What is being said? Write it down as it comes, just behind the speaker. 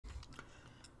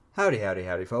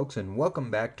Howdy folks, and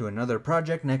welcome back to another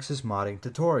Project Nexus modding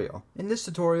tutorial. In this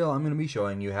tutorial I'm going to be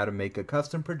showing you how to make a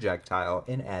custom projectile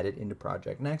and add it into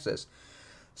Project Nexus.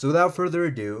 So without further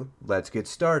ado, let's get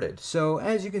started. So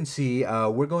as you can see,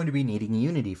 we're going to be needing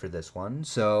Unity for this one.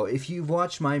 So if you've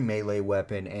watched my melee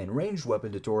weapon and ranged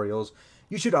weapon tutorials,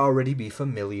 you should already be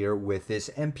familiar with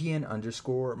this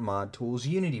mpn_mod tools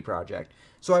Unity project.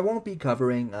 So I won't be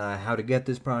covering how to get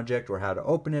this project or how to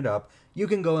open it up. You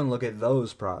can go and look at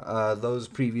those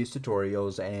previous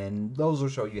tutorials, and those will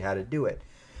show you how to do it.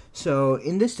 So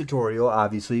in this tutorial,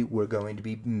 obviously, we're going to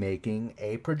be making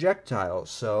a projectile.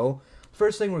 So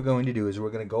first thing we're going to do is we're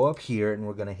going to go up here and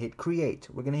we're going to hit create.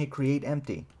 We're going to hit create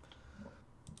empty.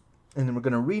 And then we're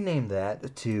going to rename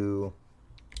that to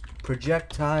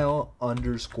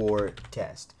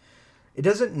projectile_test. It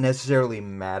doesn't necessarily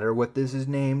matter what this is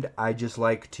named. I just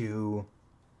like to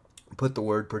put the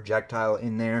word projectile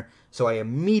in there so I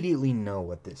immediately know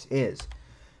what this is.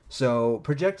 So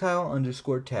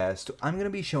projectile_test, I'm going to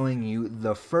be showing you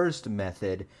the first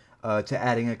method to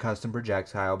adding a custom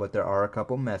projectile, but there are a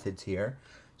couple methods here.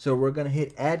 So we're going to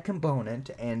hit add component,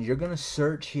 and you're going to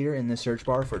search here in the search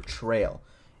bar for trail,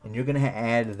 and you're going to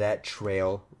add that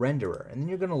trail renderer, and then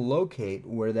you're going to locate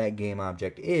where that game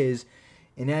object is.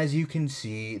 And as you can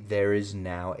see, there is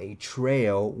now a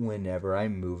trail whenever I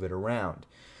move it around.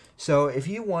 So if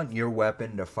you want your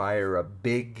weapon to fire a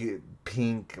big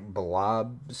pink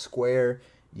blob square,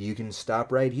 you can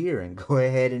stop right here and go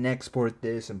ahead and export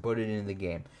this and put it in the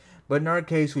game. But in our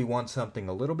case, we want something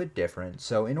a little bit different.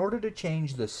 So in order to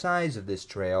change the size of this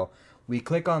trail, we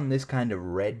click on this kind of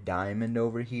red diamond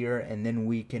over here, and then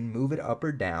we can move it up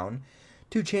or down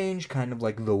to change kind of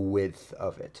like the width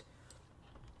of it.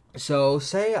 So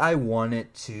say I want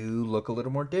it to look a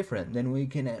little more different, then we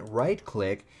can right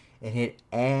click and hit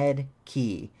add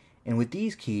key, and with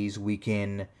these keys we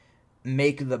can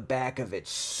make the back of it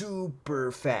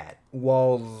super fat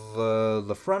while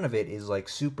the front of it is like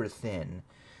super thin.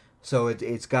 So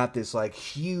it's got this like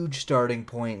huge starting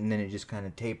point, and then it just kind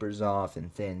of tapers off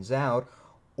and thins out.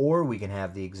 Or we can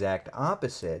have the exact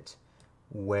opposite,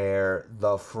 where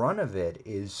the front of it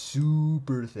is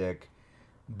super thick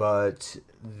but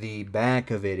the back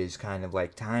of it is kind of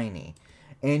like tiny.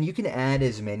 And you can add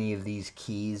as many of these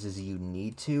keys as you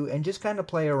need to and just kind of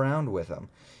play around with them.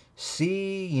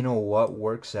 See, you know, what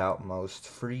works out most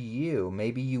for you.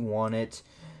 Maybe you want it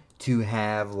to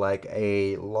have like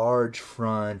a large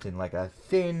front and like a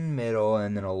thin middle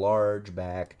and then a large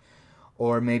back.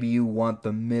 Or maybe you want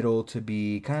the middle to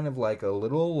be kind of like a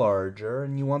little larger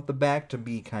and you want the back to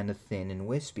be kind of thin and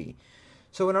wispy.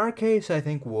 So in our case, I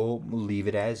think we'll leave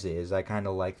it as is. I kind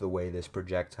of like the way this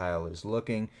projectile is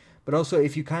looking. But also,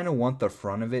 if you kind of want the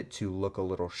front of it to look a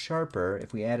little sharper,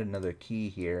 if we add another key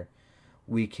here,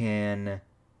 we can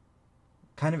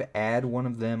kind of add one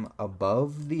of them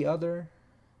above the other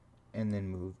and then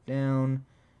move down.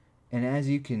 And as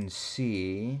you can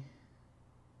see,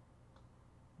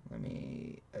 let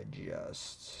me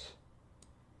adjust.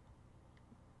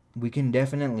 We can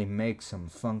definitely make some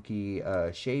funky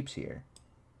shapes here.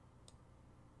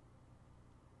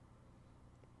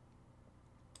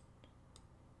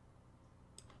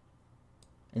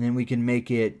 And then we can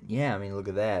make it, yeah, I mean, look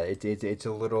at that. It's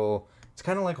a little, it's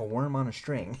kind of like a worm on a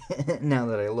string now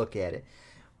that I look at it.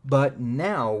 But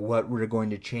now what we're going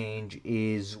to change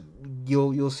is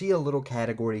you'll see a little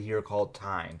category here called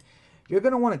time. You're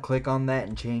going to want to click on that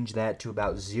and change that to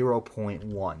about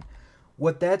 0.1.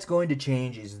 What that's going to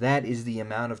change is that is the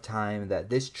amount of time that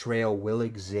this trail will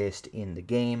exist in the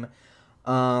game.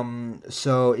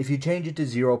 So if you change it to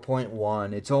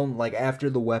 0.1, it's only like after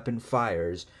the weapon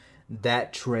fires,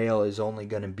 that trail is only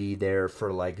going to be there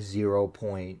for like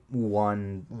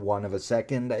 0.11 of a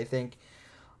second, I think.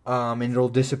 And it'll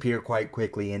disappear quite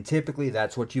quickly, and typically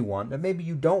that's what you want, but maybe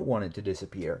you don't want it to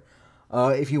disappear.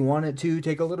 If you want it to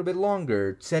take a little bit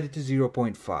longer, set it to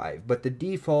 0.5, but the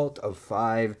default of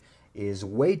 5 is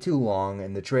way too long,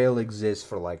 and the trail exists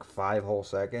for like 5 whole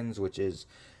seconds, which is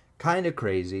kind of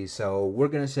crazy, so we're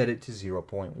going to set it to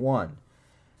 0.1.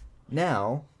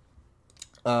 Now,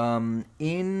 I'll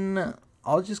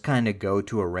just kind of go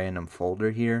to a random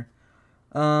folder here.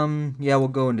 Yeah, we'll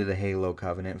go into the Halo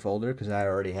Covenant folder because I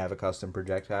already have a custom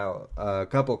projectile, a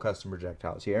couple custom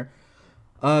projectiles here.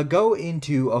 Go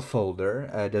into a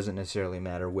folder. It doesn't necessarily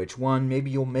matter which one.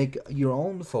 Maybe you'll make your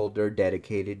own folder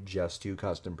dedicated just to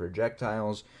custom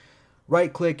projectiles.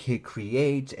 Right click, hit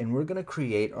create, and we're going to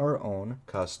create our own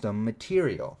custom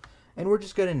material. And we're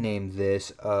just going to name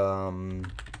this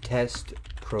test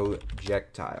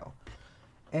projectile.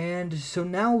 And so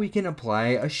now we can apply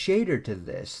a shader to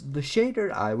this. The shader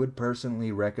I would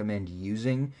personally recommend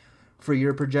using for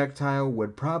your projectile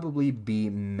would probably be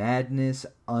Madness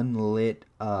Unlit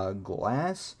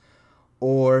Glass,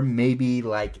 or maybe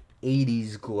like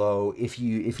 80s Glow if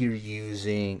you're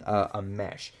using a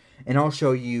mesh. And I'll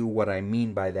show you what I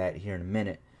mean by that here in a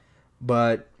minute.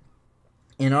 But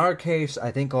in our case,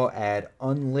 I think I'll add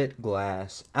Unlit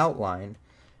Glass Outline.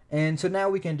 And so now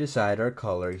we can decide our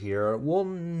color here. We'll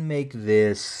make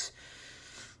this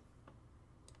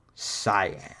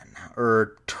cyan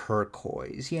or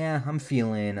turquoise. Yeah, I'm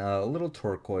feeling a little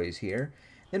turquoise here.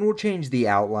 Then we'll change the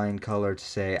outline color to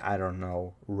say, I don't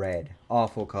know, red.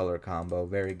 Awful color combo.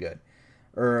 Very good.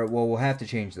 Or, well, we'll have to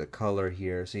change the color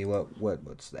here. See,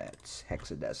 what's that? It's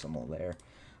hexadecimal there.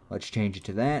 Let's change it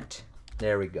to that.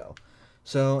 There we go.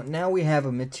 So now we have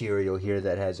a material here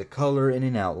that has a color and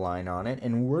an outline on it,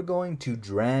 and we're going to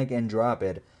drag and drop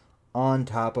it on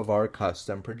top of our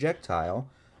custom projectile.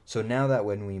 So now that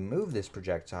when we move this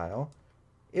projectile,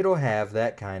 it'll have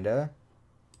that kind of,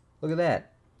 look at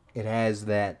that. It has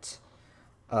that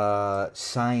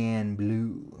cyan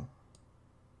blue.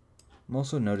 I'm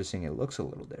also noticing it looks a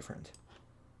little different.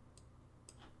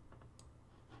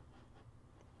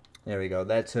 There we go.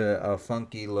 That's a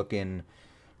funky looking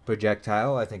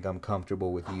projectile. I think I'm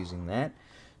comfortable with using that.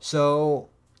 So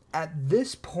at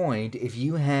this point, if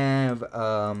you have,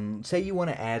 say you want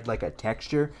to add like a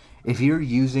texture, if you're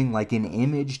using like an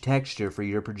image texture for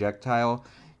your projectile,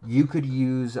 you could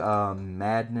use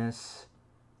Madness,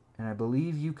 and I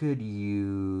believe you could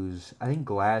use, I think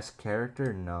Glass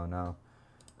Character. No.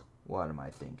 What am I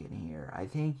thinking here? I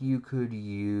think you could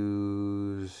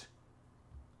use,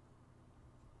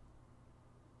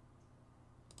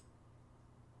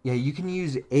 yeah, you can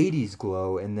use 80s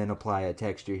Glow and then apply a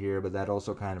texture here, but that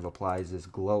also kind of applies this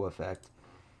glow effect.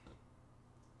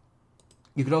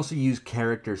 You could also use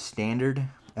Character Standard.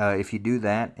 If you do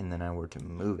that, and then I were to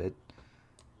move it,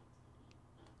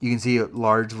 you can see it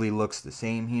largely looks the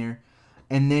same here.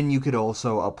 And then you could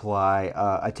also apply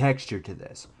a texture to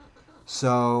this.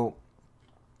 So,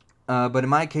 but in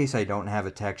my case, I don't have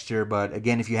a texture. But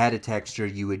again, if you had a texture,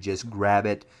 you would just grab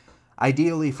it,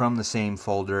 ideally from the same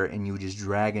folder, and you would just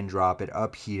drag and drop it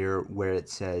up here where it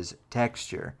says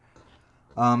texture.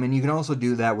 And you can also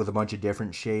do that with a bunch of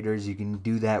different shaders. You can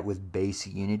do that with base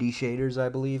Unity shaders, I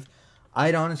believe.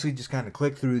 I'd honestly just kind of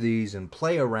click through these and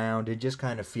play around and just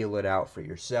kind of feel it out for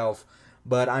yourself.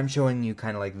 But I'm showing you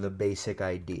kind of like the basic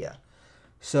idea.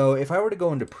 So if I were to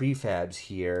go into prefabs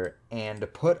here and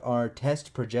put our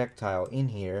test projectile in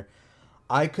here,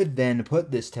 I could then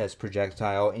put this test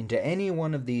projectile into any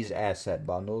one of these asset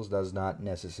bundles. Does not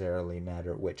necessarily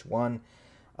matter which one.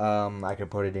 I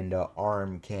could put it into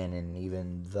arm cannon,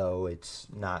 even though it's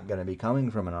not going to be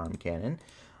coming from an arm cannon.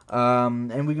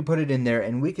 And we could put it in there,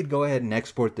 and we could go ahead and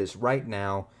export this right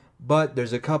now. But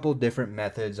there's a couple different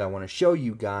methods I want to show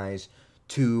you guys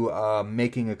to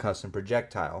making a custom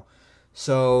projectile.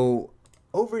 So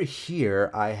over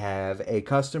here, I have a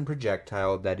custom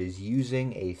projectile that is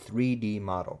using a 3D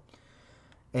model.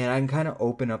 And I can kind of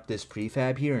open up this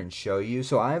prefab here and show you.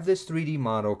 So I have this 3D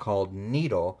model called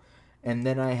Needle, and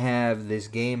then I have this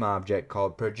game object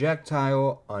called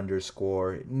projectile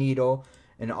underscore needle.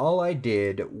 And all I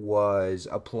did was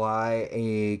apply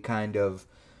a kind of,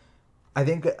 I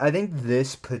think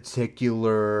this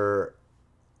particular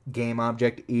game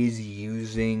object is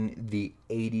using the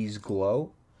 80s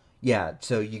glow. Yeah,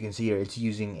 so you can see here it's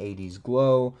using 80s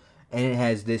glow, and it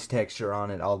has this texture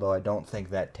on it, although I don't think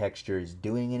that texture is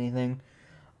doing anything.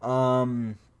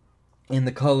 And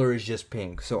the color is just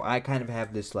pink. So I kind of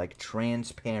have this like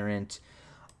transparent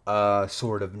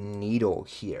sort of needle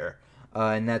here.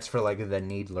 And that's for like the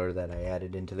needler that I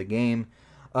added into the game.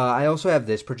 I also have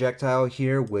this projectile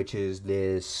here, which is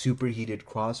this superheated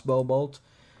crossbow bolt.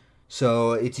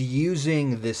 So it's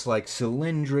using this like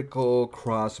cylindrical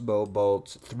crossbow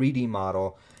bolt 3D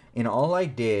model. And all I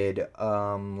did,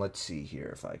 let's see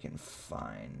here if I can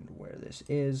find where this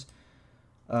is.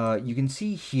 You can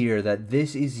see here that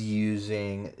this is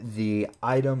using the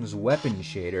items weapon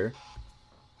shader.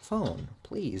 Phone,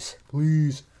 please.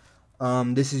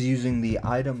 This is using the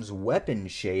items weapon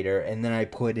shader, and then I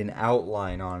put an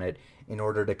outline on it in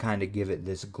order to kind of give it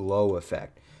this glow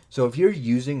effect. So if you're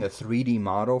using a 3D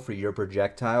model for your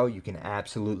projectile, you can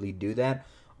absolutely do that.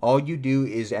 All you do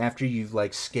is after you've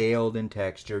like scaled and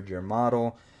textured your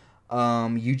model,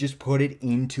 you just put it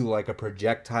into like a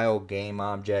projectile game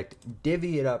object,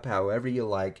 divvy it up however you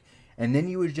like, and then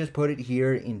you would just put it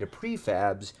here into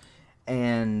prefabs,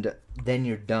 and then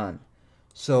you're done.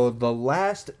 So the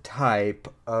last type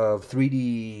of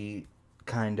 3D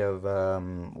kind of,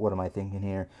 what am I thinking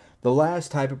here? The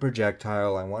last type of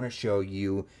projectile I want to show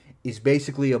you is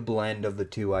basically a blend of the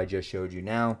two I just showed you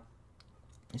now.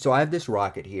 So I have this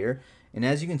rocket here, and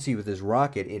as you can see with this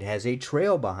rocket, it has a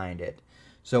trail behind it.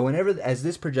 So whenever, as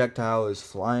this projectile is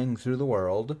flying through the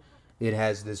world, it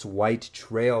has this white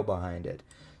trail behind it.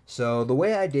 So the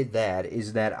way I did that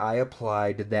is that I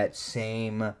applied that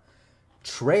same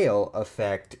trail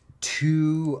effect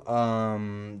to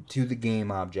the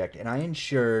game object, and I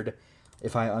ensured,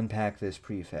 if I unpack this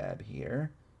prefab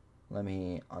here, let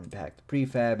me unpack the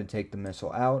prefab and take the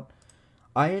missile out.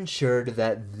 I ensured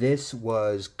that this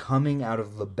was coming out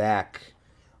of the back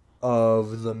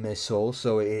of the missile,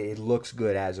 so it looks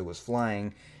good as it was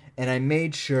flying, and I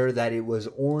made sure that it was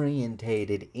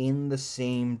orientated in the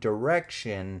same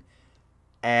direction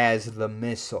as the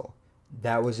missile.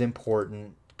 That was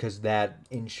important because that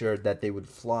ensured that they would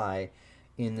fly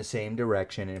in the same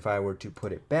direction. And if I were to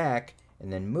put it back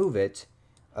and then move it,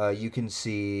 you can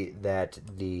see that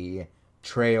the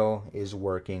trail is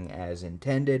working as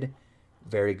intended.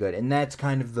 Very good. And that's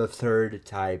kind of the third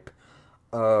type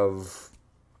of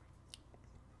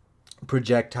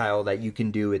projectile that you can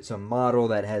do. It's a model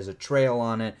that has a trail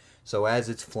on it, so as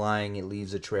it's flying, it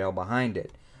leaves a trail behind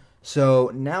it. So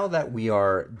now that we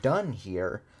are done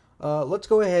here, let's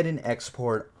go ahead and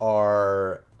export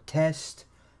our test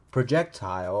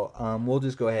projectile. We'll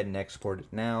just go ahead and export it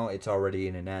now. It's already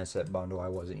in an asset bundle I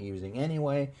wasn't using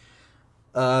anyway.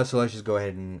 So let's just go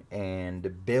ahead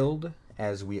and build,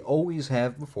 as we always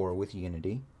have before with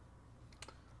Unity.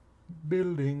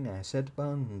 Building asset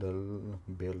bundle,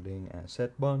 building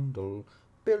asset bundle,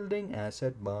 building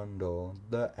asset bundle.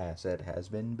 The asset has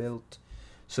been built.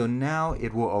 So now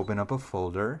it will open up a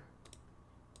folder,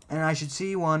 and I should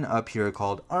see one up here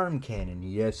called Arm Cannon.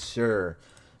 Yes, sir.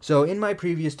 So in my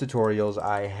previous tutorials,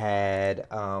 I had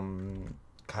kind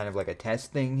of like a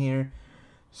test thing here.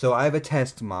 So I have a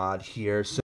test mod here.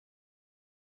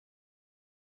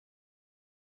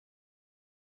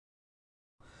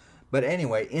 But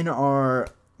anyway, in our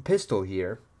pistol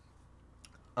here,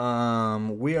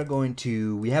 we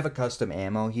have a custom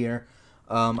ammo here.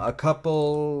 A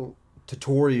couple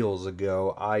tutorials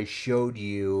ago, I showed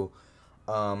you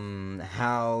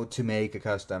how to make a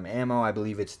custom ammo. I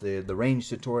believe it's the range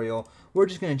tutorial. We're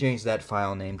just going to change that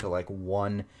file name to like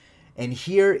 1. And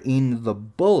here in the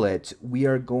bullet, we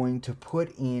are going to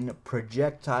put in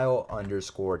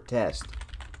projectile_test.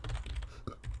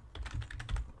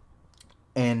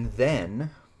 And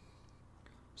then,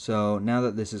 so now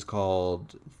that this is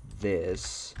called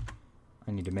this,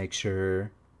 I need to make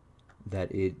sure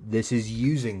that this is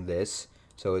using this.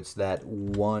 So it's that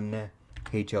 1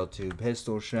 HL2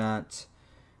 pistol shot.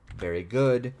 Very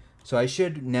good. So I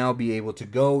should now be able to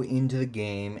go into the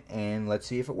game and let's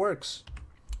see if it works.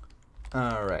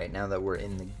 Alright, now that we're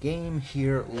in the game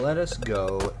here, let us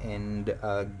go and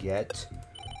get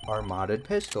our modded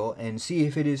pistol and see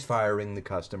if it is firing the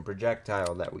custom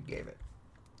projectile that we gave it.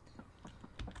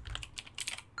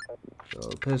 So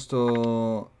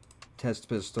pistol, test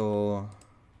pistol.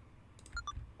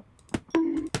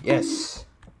 Yes.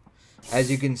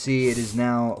 As you can see, it is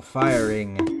now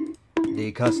firing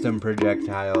the custom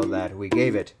projectile that we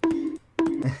gave it.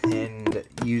 And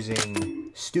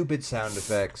using stupid sound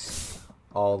effects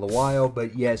all the while,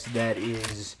 but yes, that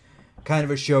is kind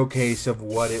of a showcase of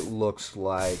what it looks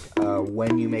like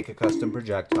when you make a custom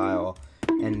projectile,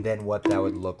 and then what that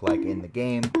would look like in the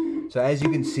game. So as you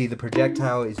can see, the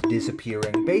projectile is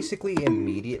disappearing basically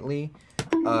immediately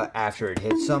after it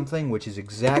hits something, which is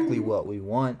exactly what we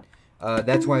want.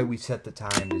 That's why we set the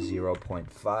time to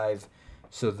 0.5.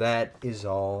 So that is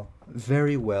all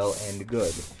very well and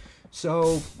good.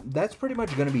 So that's pretty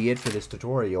much going to be it for this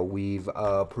tutorial. We've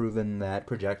proven that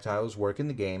projectiles work in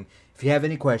the game. If you have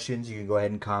any questions, you can go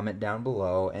ahead and comment down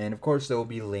below. And of course, there will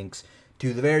be links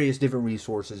to the various different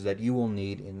resources that you will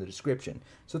need in the description.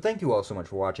 So thank you all so much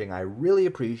for watching. I really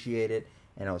appreciate it.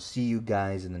 And I'll see you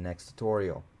guys in the next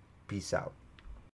tutorial. Peace out.